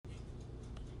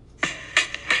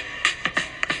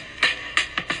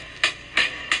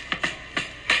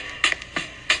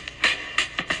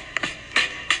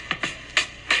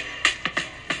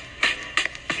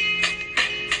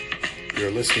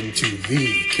are listening to the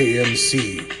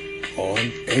KMC on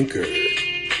Anchor.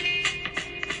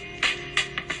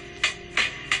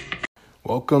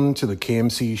 Welcome to the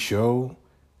KMC Show,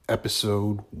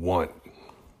 Episode 1.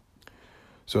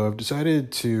 So I've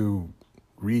decided to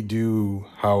redo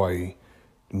how I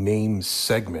name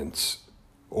segments,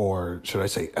 or should I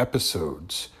say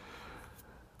episodes,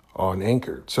 on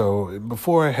Anchor. So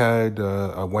before I had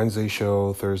a Wednesday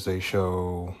show, Thursday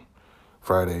show,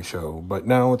 Friday show, but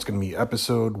now it's going to be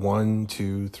episode 1,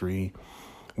 2, 3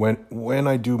 when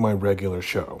I do my regular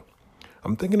show.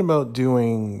 I'm thinking about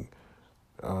doing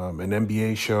an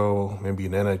NBA show, maybe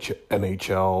an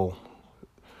NHL.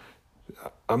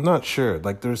 I'm not sure.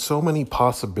 Like, there's so many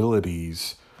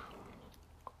possibilities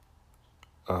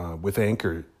with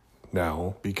Anchor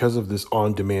now because of this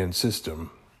on-demand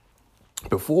system.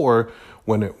 Before,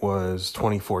 when it was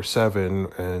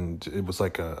 24/7 and it was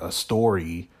like a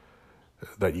story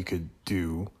that you could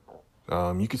do,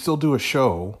 you could still do a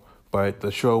show, but the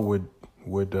show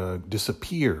would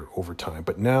disappear over time.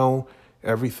 But now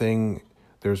everything,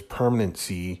 there's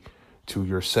permanency to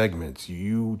your segments.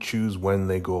 You choose when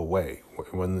they go away.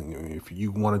 If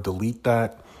you want to delete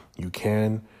that, you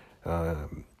can.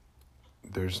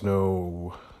 There's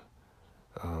no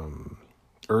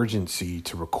urgency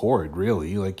to record,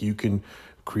 really. Like, you can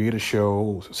create a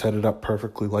show, set it up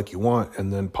perfectly like you want,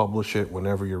 and then publish it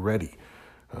whenever you're ready.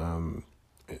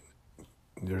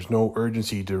 There's no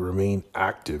urgency to remain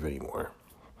active anymore.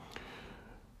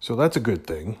 So that's a good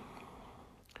thing.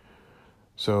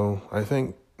 So I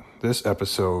think this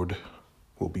episode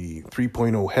will be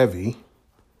 3.0 heavy,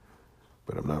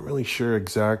 but I'm not really sure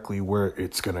exactly where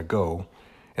it's going to go.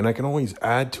 And I can always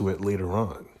add to it later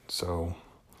on. So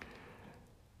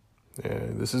yeah,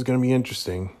 this is going to be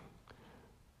interesting.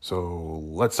 So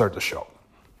let's start the show.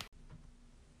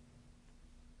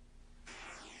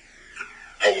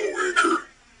 Hello, Anchor.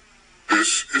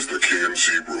 This is the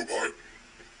KMC robot.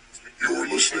 You're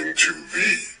listening to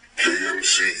the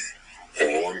KMC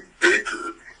on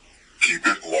Anchor. Keep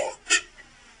it locked.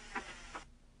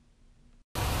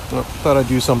 I thought I'd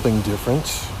do something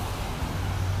different.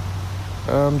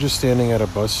 I'm just standing at a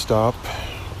bus stop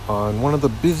on one of the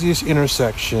busiest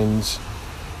intersections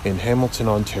in Hamilton,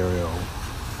 Ontario.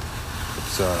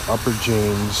 It's Upper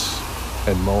James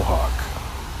and Mohawk.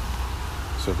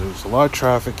 So there's a lot of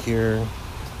traffic here,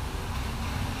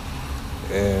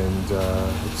 and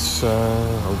it's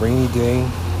a rainy day.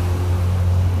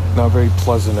 Not very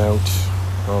pleasant out.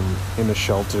 In a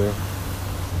shelter,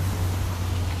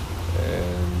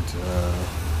 and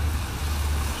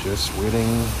just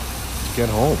waiting to get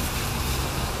home.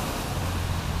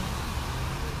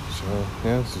 So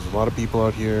yeah, there's a lot of people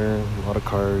out here, a lot of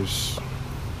cars.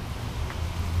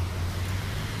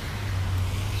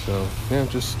 So yeah,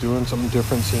 just doing something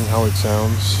different, seeing how it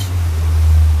sounds.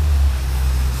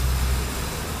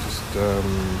 Just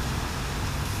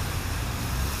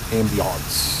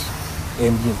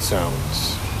ambient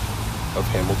sounds of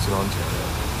Hamilton, Ontario.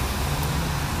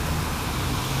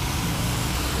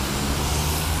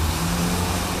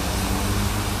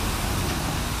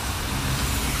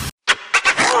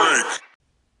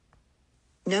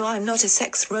 No, I'm not a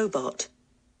sex robot.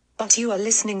 But you are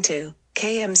listening to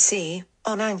KMC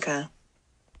on Anchor.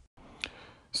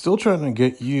 Still trying to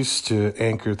get used to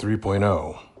Anchor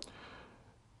 3.0.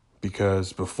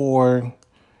 Because before,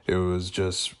 it was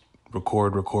just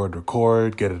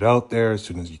record, get it out there as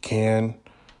soon as you can.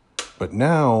 But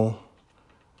now,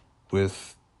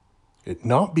 with it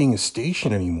not being a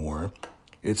station anymore,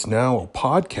 it's now a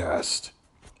podcast.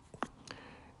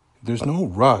 There's no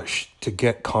rush to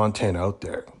get content out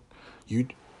there.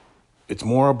 It's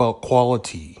more about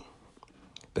quality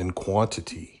than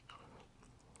quantity.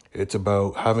 It's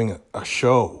about having a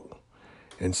show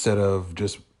instead of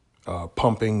just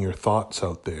pumping your thoughts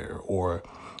out there or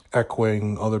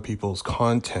echoing other people's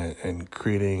content and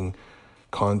creating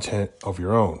content of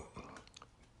your own.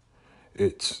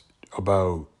 It's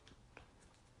about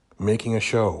making a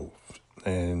show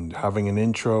and having an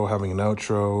intro, having an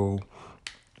outro.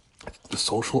 The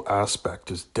social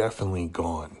aspect is definitely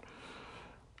gone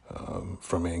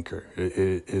from Anchor.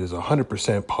 It is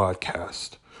 100%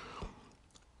 podcast.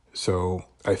 So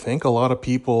I think a lot of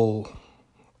people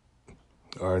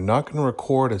are not going to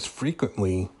record as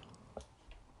frequently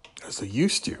as they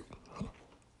used to.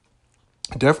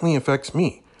 It definitely affects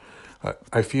me.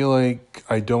 I feel like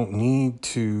I don't need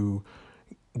to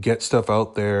get stuff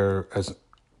out there as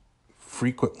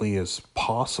frequently as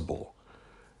possible.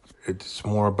 It's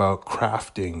more about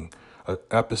crafting an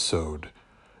episode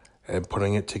and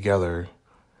putting it together,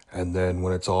 and then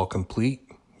when it's all complete,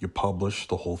 you publish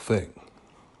the whole thing.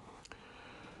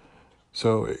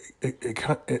 So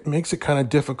it makes it kind of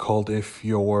difficult if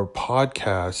your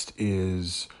podcast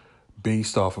is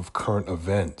based off of current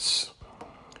events,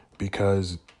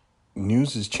 because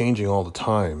news is changing all the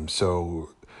time. So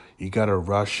you got to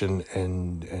rush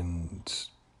and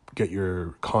get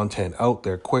your content out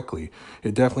there quickly.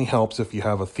 It definitely helps if you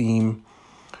have a theme,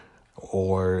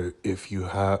 or if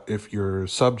your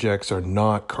subjects are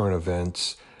not current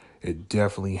events. It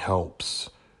definitely helps.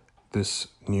 This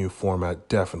new format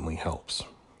definitely helps.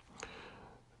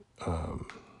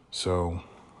 So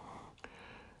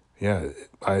yeah,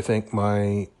 I think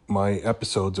my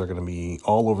episodes are going to be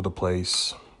all over the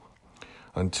place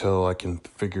until I can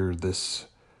figure this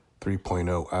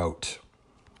 3.0 out.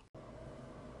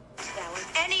 Now,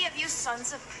 if any of you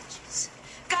sons of bitches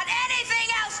got anything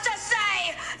else to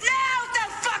say, now's the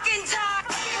fucking time!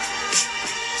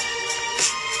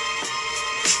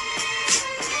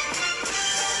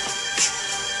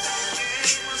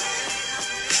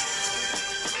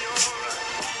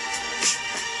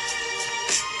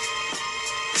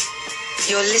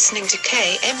 You're listening to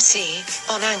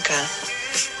KMC on Anchor.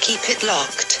 Keep it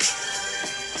locked.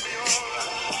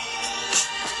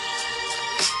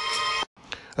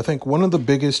 I think one of the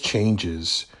biggest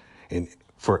changes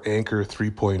for Anchor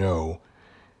 3.0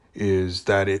 is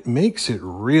that it makes it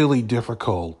really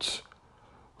difficult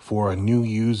for a new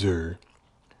user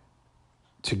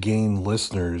to gain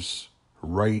listeners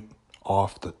right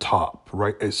off the top.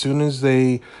 Right as soon as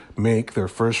they make their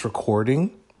first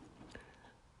recording,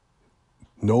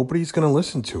 nobody's going to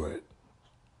listen to it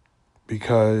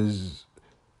because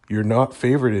you're not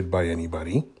favorited by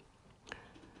anybody.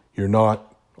 You're not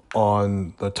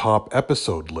on the top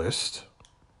episode list,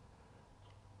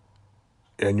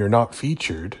 and you're not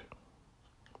featured.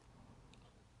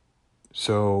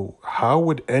 So how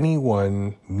would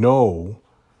anyone know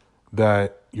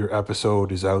that your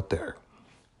episode is out there?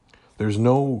 There's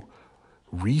no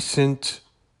recent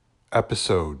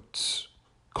episodes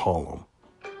column.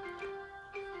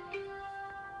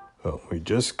 Oh, we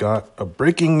just got a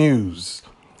breaking news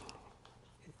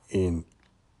in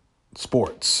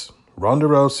sports. Ronda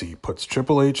Rousey puts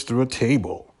Triple H through a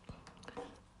table.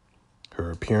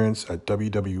 Her appearance at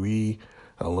WWE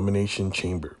Elimination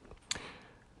Chamber.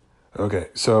 Okay,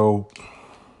 so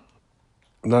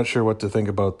I'm not sure what to think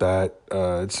about that.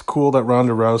 It's cool that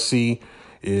Ronda Rousey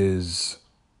is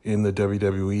in the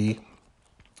WWE.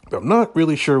 But I'm not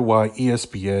really sure why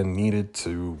ESPN needed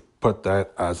to put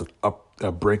that as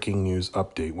a breaking news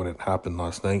update when it happened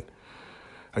last night.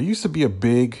 I used to be a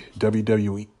big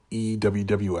WWE,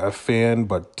 WWF fan,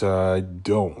 but I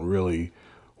don't really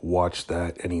watch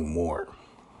that anymore.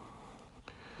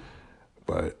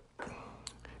 But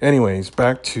anyways,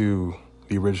 back to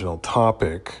the original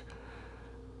topic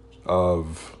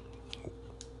of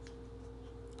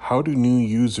how do new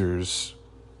users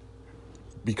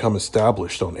become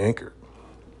established on Anchor?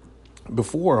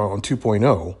 Before, on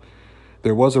 2.0,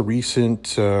 there was a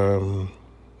recent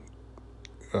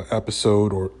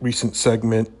episode or recent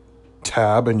segment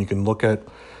tab, and you can look at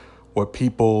what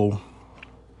people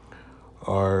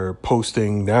are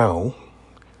posting now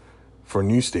for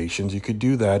news stations. You could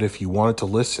do that if you wanted to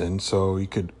listen, so you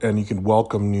could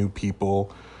welcome new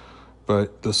people,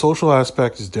 but the social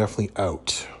aspect is definitely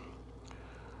out.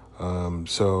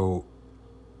 So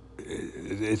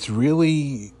it's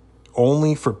really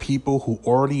only for people who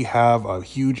already have a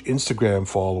huge Instagram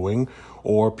following,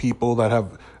 or people that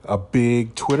have a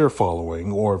big Twitter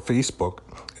following or Facebook.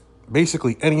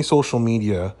 Basically any social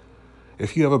media.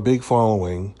 If you have a big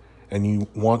following and you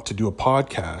want to do a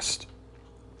podcast,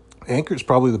 Anchor is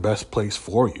probably the best place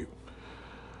for you.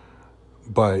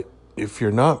 But if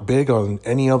you're not big on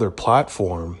any other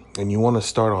platform and you want to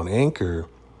start on Anchor,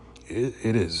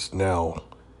 it is now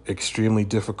extremely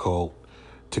difficult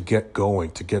to get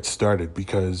going, to get started,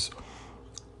 because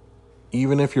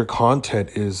even if your content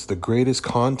is the greatest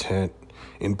content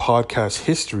in podcast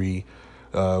history,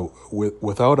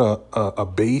 without a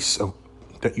base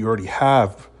that you already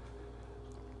have,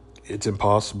 it's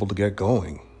impossible to get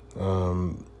going.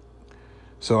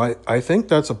 So I think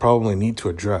that's a problem I need to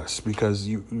address, because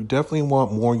you definitely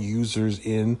want more users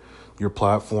in your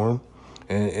platform,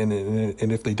 and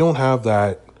if they don't have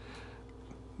that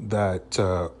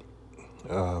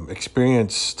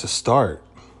experience to start,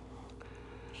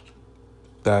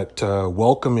 that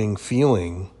welcoming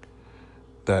feeling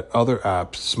that other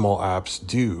apps, small apps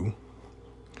do,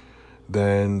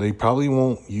 then they probably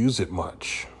won't use it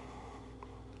much.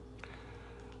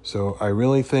 So I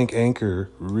really think Anchor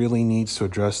really needs to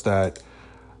address that.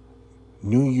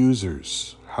 New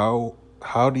users, how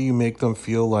do you make them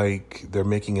feel like they're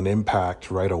making an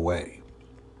impact right away?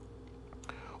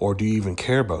 Or do you even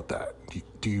care about that?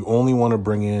 do you only want to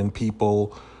bring in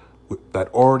people that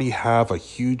already have a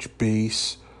huge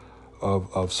base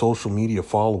of social media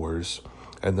followers,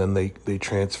 and then they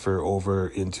transfer over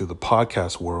into the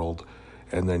podcast world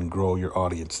and then grow your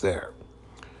audience there?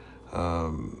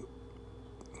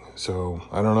 So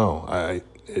I don't know.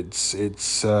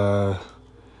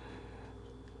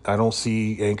 I don't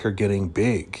see Anchor getting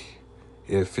big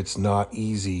if it's not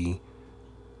easy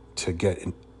to get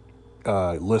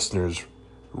listeners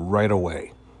right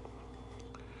away.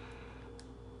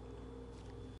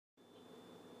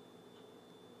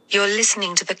 You're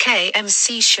listening to the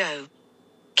KMC Show.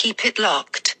 Keep it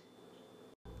locked.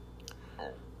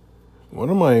 One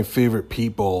of my favorite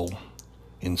people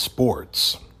in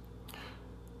sports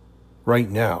right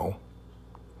now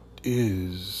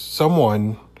is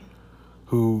someone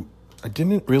who I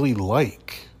didn't really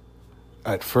like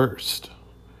at first.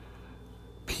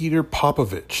 Peter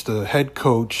Popovich, the head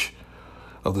coach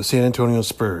of the San Antonio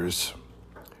Spurs,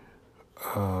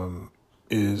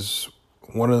 is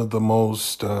one of the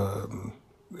most, the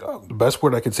best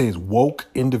word I could say is woke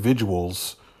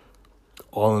individuals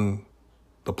on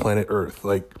the planet Earth.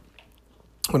 Like,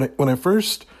 when I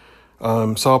first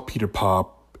saw Peter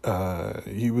Pop,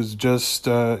 he was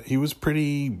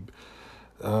pretty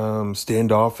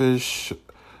standoffish.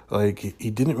 Like,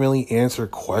 he didn't really answer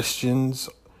questions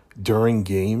during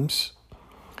games.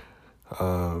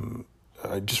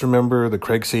 I just remember the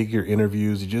Craig Sager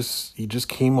interviews. He just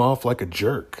came off like a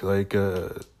jerk, like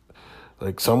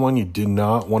someone you did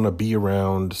not want to be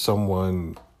around,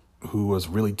 someone who was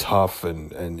really tough,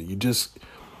 and you just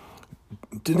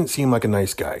didn't seem like a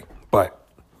nice guy. But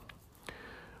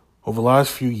over the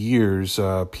last few years,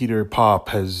 Peter Pop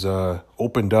has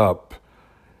opened up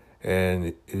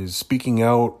and is speaking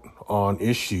out on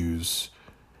issues,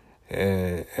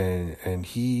 and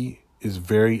he is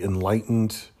very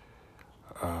enlightened.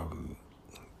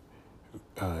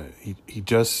 He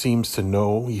just seems to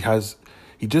know. He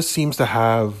just seems to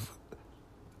have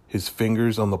his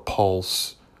fingers on the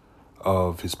pulse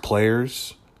of his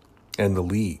players and the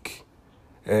league,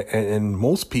 and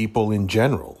most people in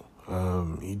general.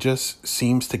 He just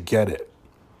seems to get it.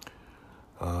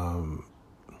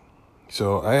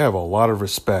 So I have a lot of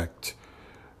respect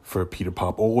for Peter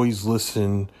Pop. Always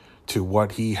listen to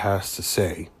what he has to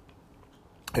say.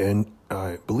 And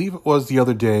I believe it was the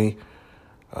other day,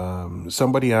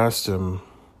 somebody asked him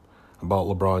about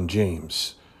LeBron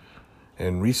James.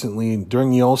 And recently,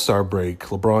 during the All-Star break,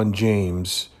 LeBron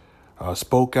James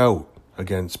spoke out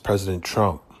against President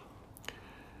Trump.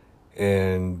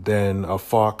 And then a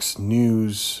Fox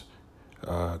News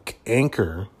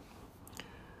anchor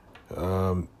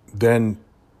then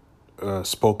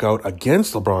spoke out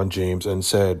against LeBron James and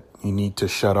said, "You need to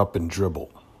shut up and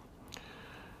dribble."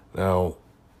 Now,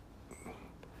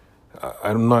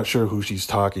 I'm not sure who she's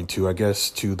talking to, I guess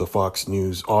to the Fox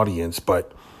News audience,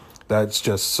 but that's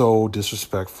just so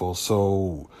disrespectful.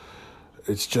 So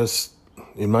it's just,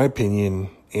 in my opinion,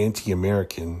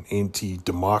 anti-American,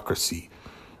 anti-democracy.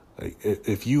 Like,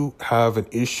 if you have an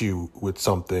issue with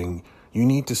something, you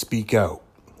need to speak out.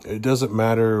 It doesn't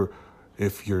matter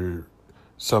if you're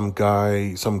some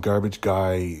garbage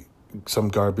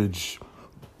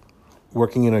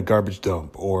working in a garbage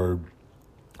dump, or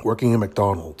working in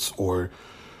McDonald's, or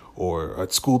a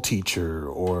school teacher,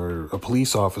 or a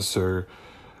police officer,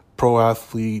 pro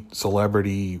athlete,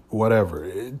 celebrity, whatever.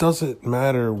 It doesn't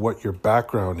matter what your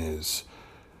background is.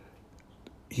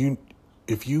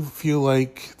 If you feel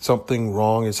like something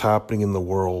wrong is happening in the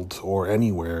world or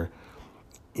anywhere,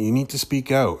 you need to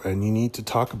speak out and you need to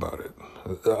talk about it.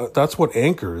 That's what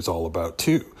Anchor is all about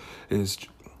too, is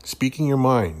speaking your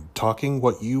mind, talking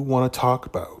what you want to talk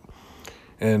about.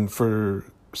 And for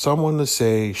someone to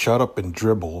say, shut up and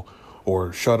dribble,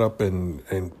 or shut up and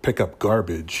pick up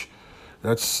garbage,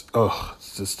 it's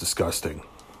just disgusting.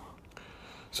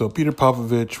 So Peter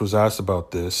Popovich was asked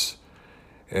about this,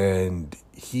 and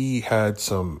he had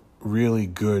some really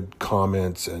good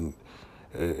comments, and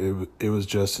it was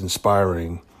just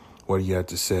inspiring what he had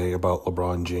to say about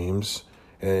LeBron James.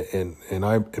 And in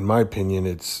my opinion,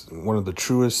 it's one of the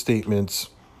truest statements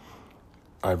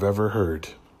I've ever heard.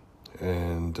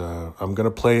 And I'm going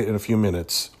to play it in a few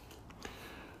minutes.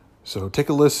 So take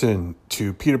a listen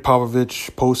to Peter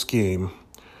Popovich post-game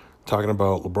talking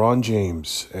about LeBron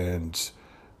James and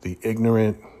the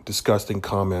ignorant, disgusting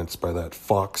comments by that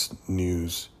Fox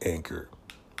News anchor.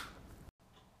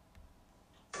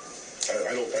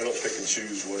 I don't pick and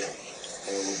choose what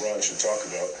LeBron should talk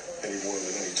about any more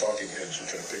than any talking head should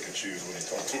try to pick and choose what he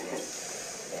talks about.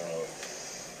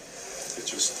 It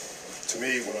just, to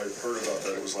me, when I heard about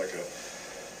that, it was like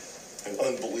an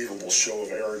unbelievable show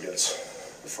of arrogance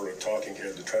for a talking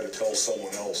head to try to tell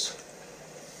someone else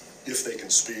if they can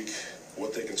speak,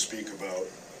 what they can speak about,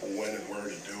 when and where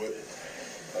to do it.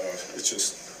 It's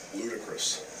just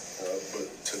ludicrous. But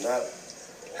to not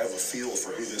have a feel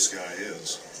for who this guy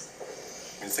is.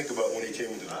 I mean, think about when he came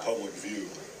into the public view.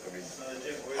 I mean,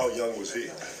 how young was he?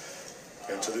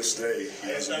 And to this day,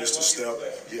 he hasn't missed a step.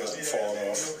 He hasn't fallen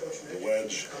off the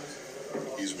ledge.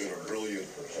 He's been a brilliant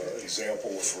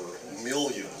example for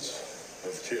millions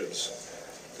of kids,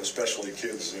 especially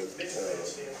kids that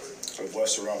of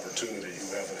lesser opportunity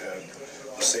who haven't had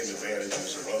the same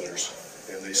advantages of others.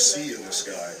 And they see in this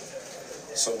guy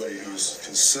somebody who's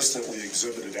consistently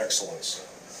exhibited excellence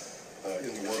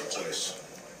in the workplace.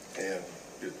 And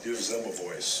it gives them a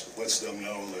voice, lets them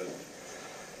know that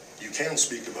you can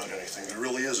speak about anything. There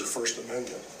really is a First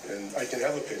Amendment. And I can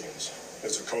have opinions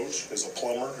as a coach, as a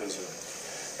plumber, as an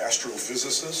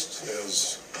astrophysicist,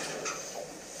 as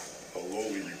a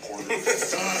lowly reporter.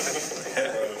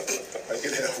 I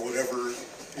can have whatever,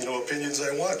 opinions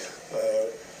I want.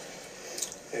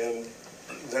 And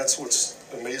that's what's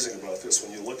amazing about this.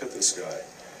 When you look at this guy,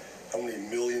 how many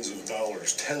millions of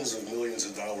dollars, tens of millions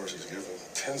of dollars he's given,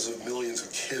 tens of millions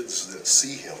of kids that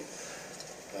see him,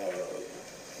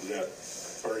 that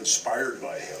are inspired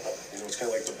by him. It's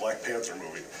kind of like the Black Panther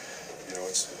movie.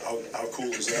 It's how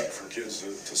cool is that for kids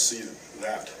to see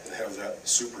that and have that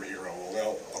superhero? Well,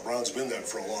 now LeBron's been that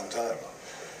for a long time.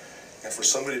 And for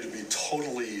somebody to be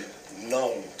totally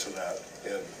numb to that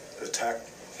and attack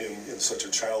him in such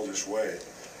a childish way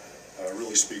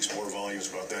really speaks more volumes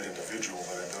about that individual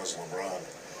than it does LeBron.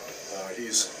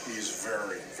 He's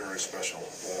very, very special.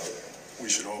 We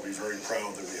should all be very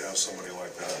proud that we have somebody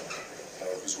like that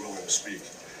who's willing to speak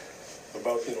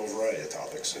about a variety of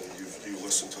topics, and you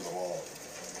listen to them all.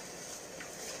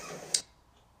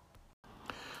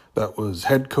 That was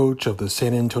head coach of the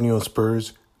San Antonio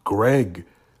Spurs, Greg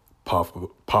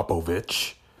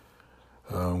Popovich,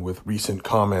 with recent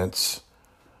comments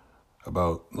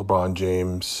about LeBron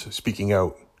James speaking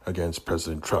out against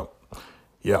President Trump.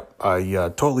 Yeah, I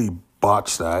totally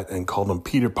botched that and called him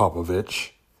Peter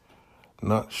Popovich.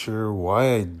 Not sure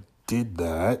why I did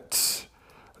that.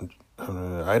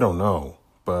 I don't know,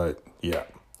 but yeah,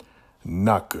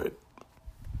 not good.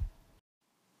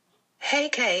 Hey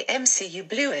KMC, you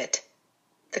blew it.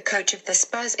 The coach of the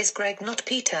Spurs is Greg, not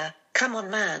Peter. Come on,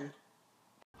 man.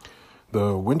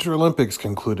 The Winter Olympics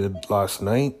concluded last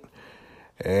night,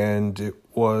 and it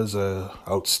was a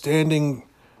outstanding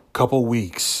couple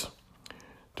weeks.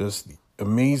 Just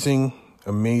amazing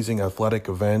athletic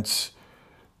events.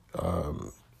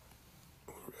 It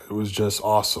was just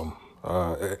awesome.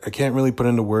 I can't really put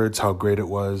into words how great it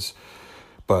was,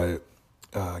 but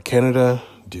Canada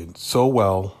did so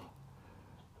well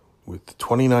with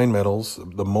 29 medals,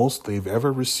 the most they've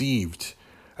ever received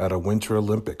at a Winter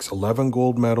Olympics. 11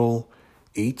 gold medal,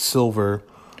 8 silver,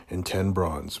 and 10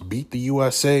 bronze. Beat the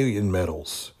USA in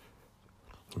medals.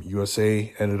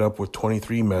 USA ended up with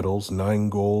 23 medals, 9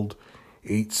 gold,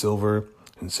 8 silver,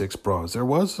 and 6 bronze. There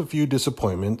was a few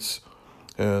disappointments.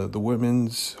 The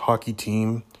women's hockey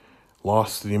team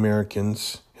lost to the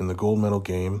Americans in the gold medal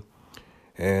game,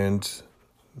 and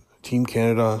Team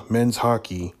Canada men's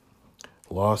hockey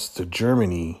lost to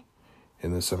Germany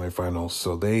in the semifinals,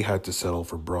 so they had to settle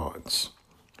for bronze.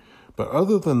 But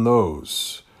other than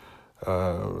those,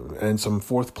 and some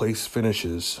fourth place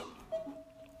finishes,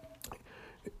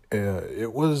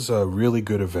 it was a really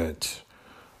good event.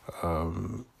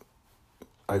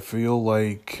 I feel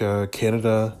like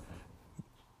Canada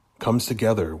comes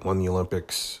together when the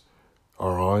Olympics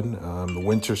are on. The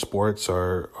winter sports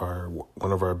are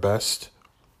one of our best.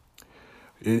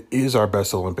 It is our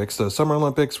best Olympics. The Summer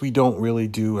Olympics we don't really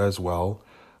do as well.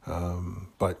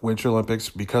 But Winter Olympics,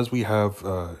 because we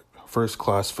have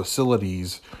first-class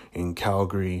facilities in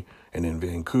Calgary and in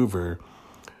Vancouver,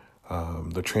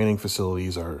 the training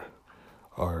facilities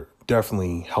are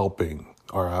definitely helping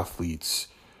our athletes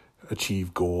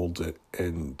achieve gold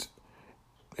and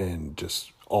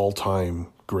just all-time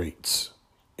greats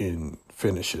in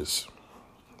finishes.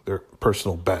 Their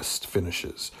personal best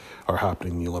finishes are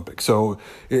happening in the Olympics. So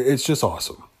it's just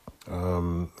awesome.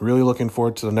 Really looking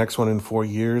forward to the next one in 4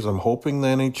 years. I'm hoping the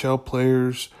NHL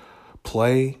players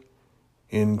play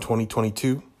in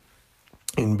 2022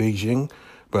 in Beijing,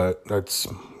 but that's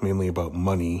mainly about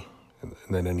money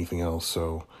than anything else.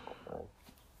 So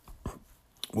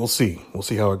we'll see. We'll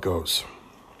see how it goes.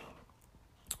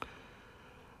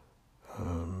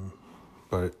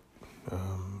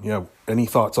 Yeah, any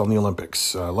thoughts on the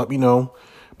Olympics? Let me know.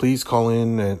 Please call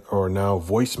in or now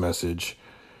voice message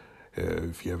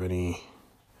if you have any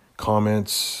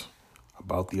comments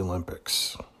about the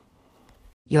Olympics.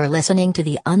 You're listening to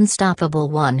the unstoppable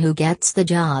one who gets the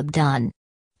job done.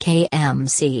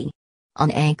 KMC. On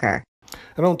Anchor.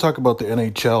 I don't talk about the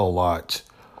NHL a lot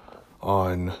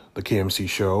on the KMC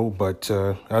show, but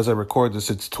as I record this,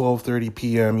 it's 12:30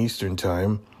 p.m. Eastern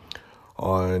Time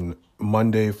on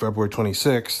Monday, February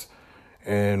 26th,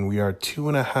 and we are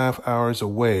 2.5 hours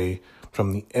away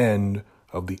from the end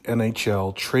of the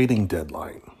NHL trading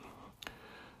deadline.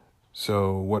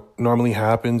 So what normally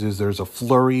happens is there's a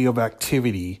flurry of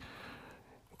activity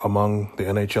among the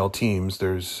NHL teams.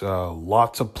 There's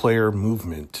lots of player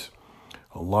movement.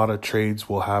 A lot of trades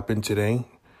will happen today.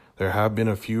 There have been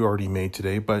a few already made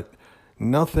today, but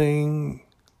nothing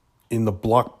in the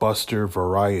blockbuster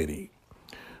variety.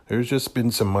 There's just been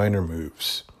some minor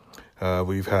moves.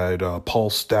 We've had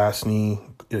Paul Stastny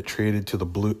get traded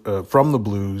to from the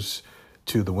Blues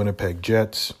to the Winnipeg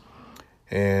Jets.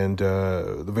 And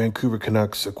the Vancouver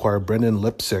Canucks acquired Brendan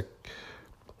Lipsick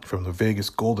from the Vegas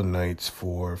Golden Knights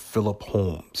for Philip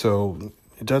Holm. So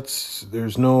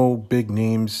there's no big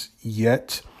names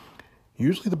yet.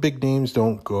 Usually the big names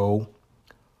don't go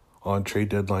on trade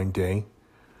deadline day.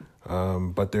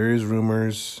 But there is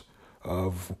rumors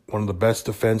of one of the best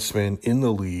defensemen in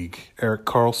the league, Erik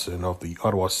Karlsson of the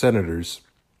Ottawa Senators,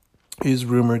 is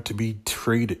rumored to be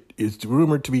traded.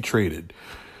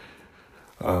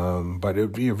 But it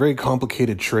would be a very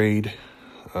complicated trade.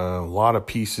 A lot of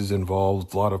pieces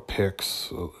involved, a lot of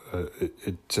picks.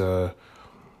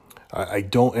 I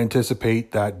don't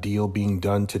anticipate that deal being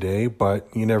done today, but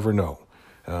you never know.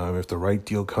 If the right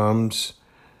deal comes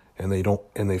and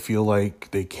they feel like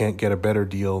they can't get a better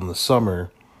deal in the summer,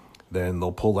 then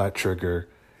they'll pull that trigger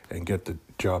and get the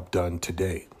job done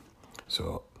today.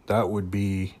 So that would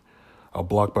be a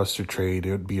blockbuster trade.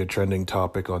 It would be a trending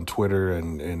topic on Twitter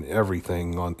and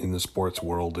everything in the sports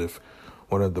world if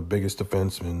one of the biggest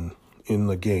defensemen in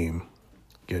the game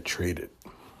get traded.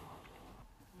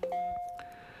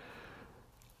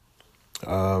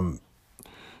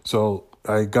 So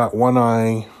I got one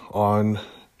eye on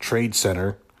Trade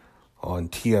Center on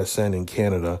TSN in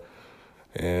Canada,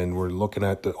 and we're looking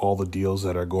at all the deals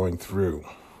that are going through.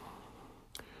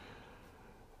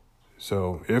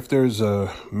 So if there's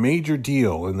a major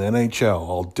deal in the NHL,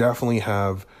 I'll definitely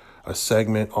have a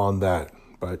segment on that.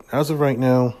 But as of right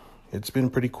now, it's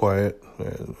been pretty quiet.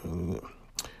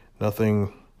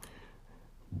 Nothing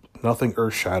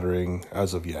earth-shattering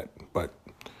as of yet. But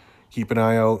keep an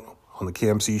eye out on the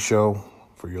KMC show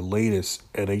for your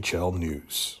latest NHL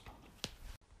news.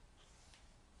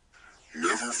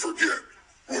 Never forget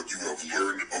what you have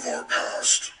learned of our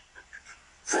past.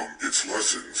 From its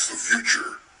lessons, the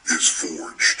future is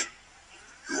forged.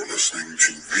 You're listening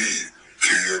to the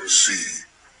KMC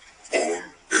on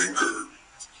Anchor.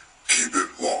 Keep it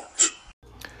locked.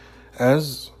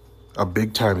 As a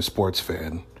big-time sports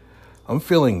fan, I'm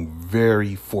feeling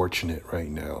very fortunate right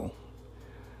now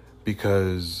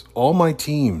because all my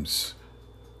teams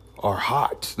are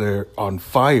hot. They're on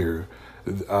fire.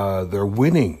 They're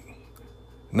winning.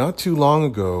 Not too long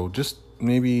ago, just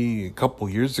maybe a couple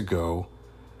years ago,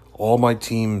 all my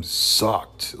teams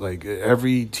sucked. Like,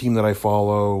 every team that I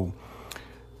follow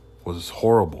was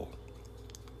horrible.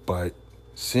 But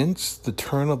since the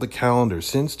turn of the calendar,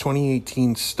 since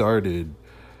 2018 started,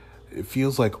 it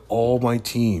feels like all my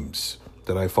teams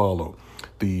that I follow,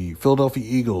 the Philadelphia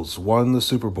Eagles won the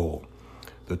Super Bowl.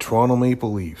 The Toronto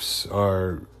Maple Leafs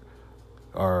are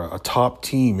a top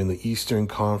team in the Eastern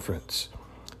Conference.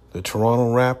 The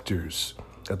Toronto Raptors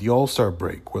at the All-Star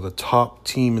break were the top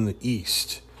team in the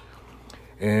East.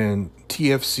 And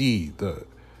TFC, the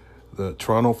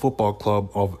Toronto Football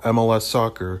Club of MLS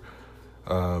Soccer,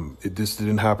 this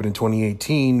didn't happen in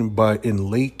 2018, but in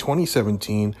late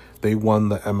 2017, they won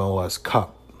the MLS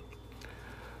Cup.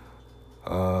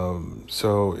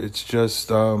 So it's just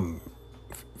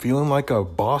feeling like a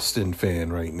Boston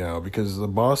fan right now because the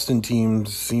Boston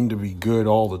teams seem to be good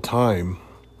all the time.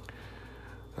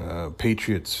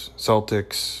 Patriots,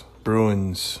 Celtics,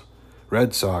 Bruins,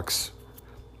 Red Sox,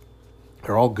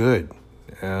 they're all good.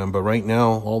 But right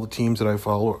now, all the teams that I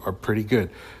follow are pretty good.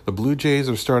 The Blue Jays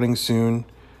are starting soon.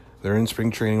 They're in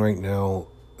spring training right now.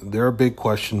 They're a big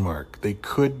question mark. They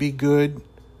could be good,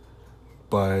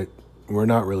 but we're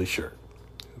not really sure.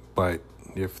 But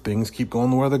if things keep going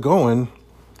the way they're going,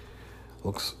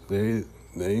 looks they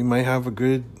might have a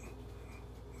good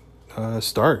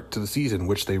start to the season,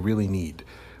 which they really need.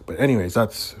 But anyways,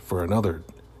 that's for another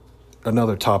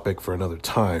topic for another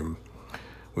time.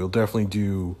 We'll definitely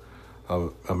do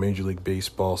a Major League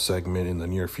Baseball segment in the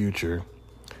near future.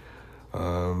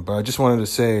 But I just wanted to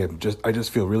say, I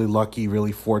just feel really lucky,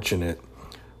 really fortunate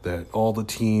that all the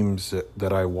teams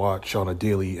that I watch on a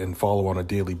daily and follow on a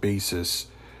daily basis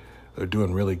they're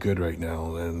doing really good right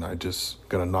now, and I just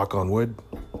gotta knock on wood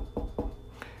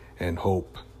and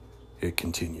hope it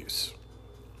continues.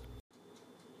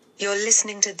 You're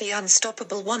listening to the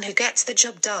unstoppable one who gets the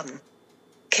job done.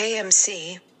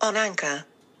 KMC on Anchor.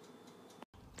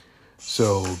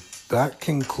 So that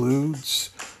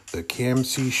concludes the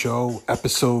KMC Show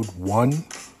episode 1.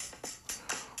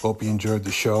 Hope you enjoyed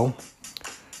the show.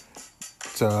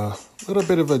 It's a little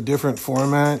bit of a different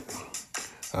format.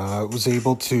 I was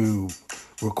able to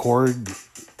record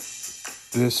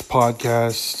this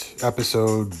podcast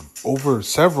episode over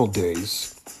several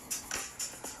days.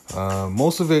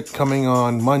 Most of it coming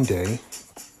on Monday,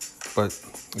 but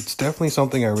it's definitely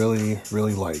something I really,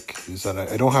 really like, is that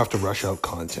I don't have to rush out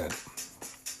content.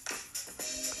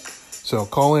 So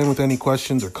call in with any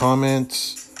questions or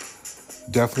comments.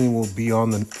 You'll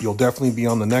definitely be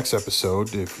on the next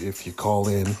episode if you call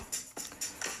in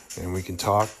and we can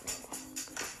talk.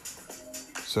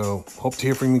 So hope to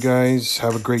hear from you guys.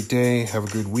 Have a great day. Have a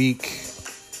good week.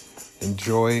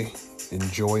 Enjoy.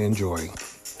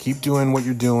 Keep doing what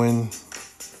you're doing.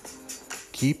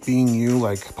 Keep being you,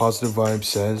 like Positive Vibe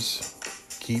says.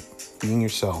 Keep being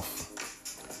yourself.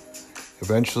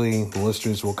 Eventually, the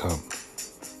listeners will come.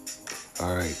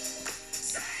 All right.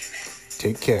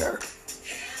 Take care.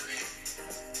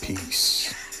 Peace.